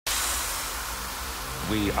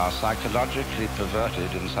we are psychologically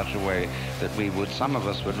perverted in such a way that some of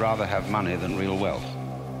us would rather have money than real wealth.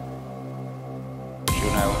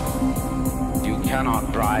 You know, you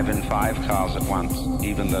cannot drive in 5 cars at once,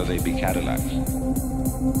 even though they be Cadillacs.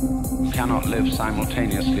 You cannot live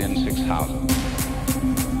simultaneously in 6 houses,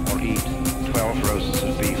 or eat 12 roasts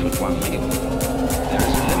of beef at one meal. There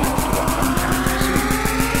is a limit to what one can consume.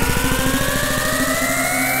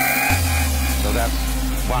 So that's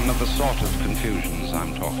one of the sort of confusions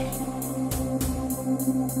I'm talking.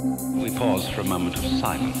 We pause for a moment of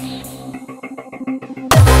silence.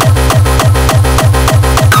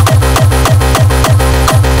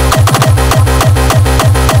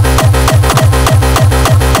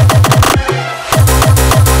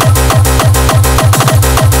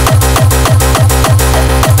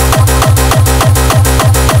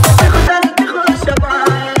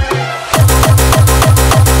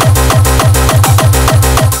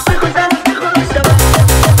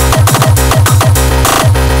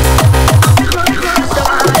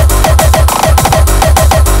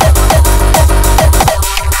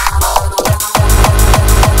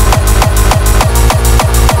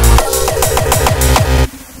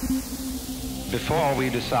 Before we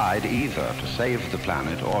decide either to save the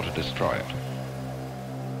planet or to destroy it,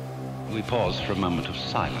 we pause for a moment of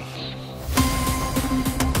silence.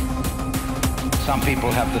 Some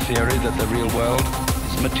people have the theory that the real world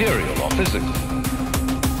is material or physical.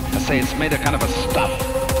 I say it's made of kind of a stuff.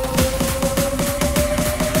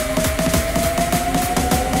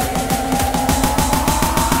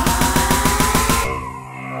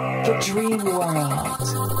 The Dreamworld.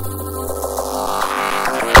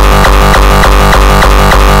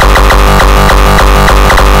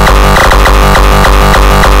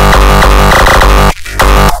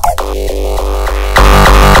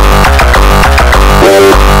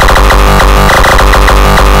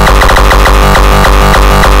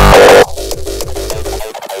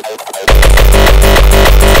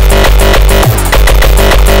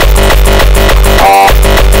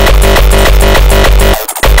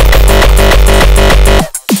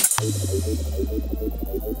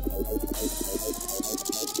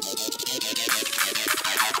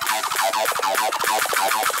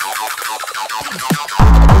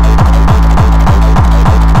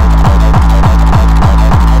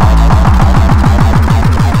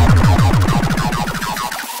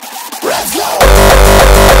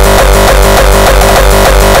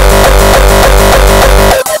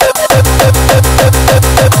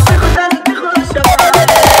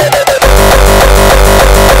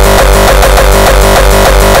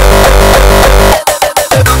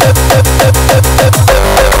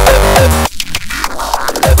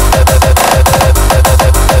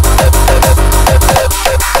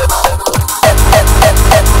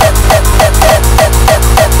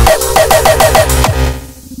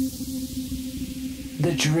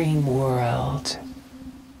 The Dreamworld.